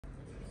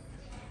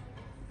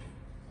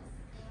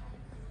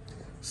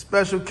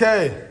Special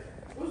K.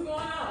 What's going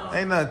on?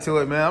 Ain't nothing to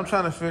it, man. I'm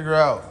trying to figure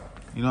out,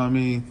 you know what I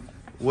mean,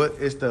 what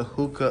is the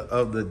hookah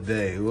of the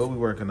day? What we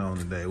working on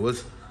today?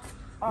 What's the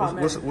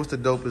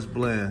dopest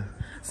blend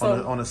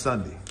on a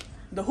Sunday?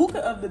 The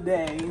hookah of the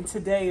day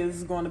today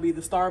is going to be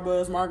the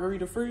Starbuzz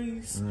Margarita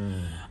Freeze.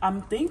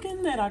 I'm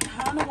thinking that I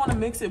kind of want to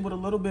mix it with a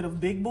little bit of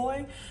Big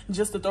Boy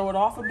just to throw it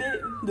off a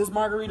bit. This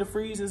Margarita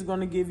Freeze is going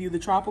to give you the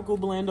tropical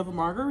blend of a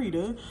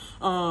margarita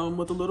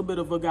with a little bit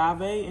of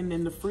agave, and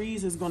then the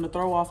Freeze is going to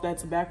throw off that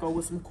tobacco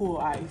with some cool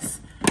ice.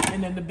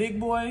 And then the Big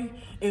Boy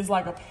is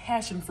like a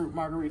passion fruit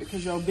margarita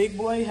because your Big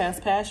Boy has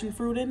passion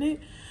fruit in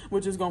it,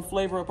 which is going to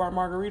flavor up our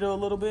margarita a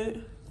little bit.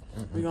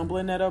 We're going to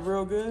blend that up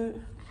real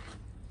good.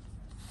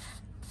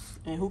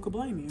 And who could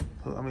blame you?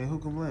 I mean, who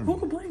can blame you? Who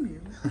could blame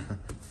you?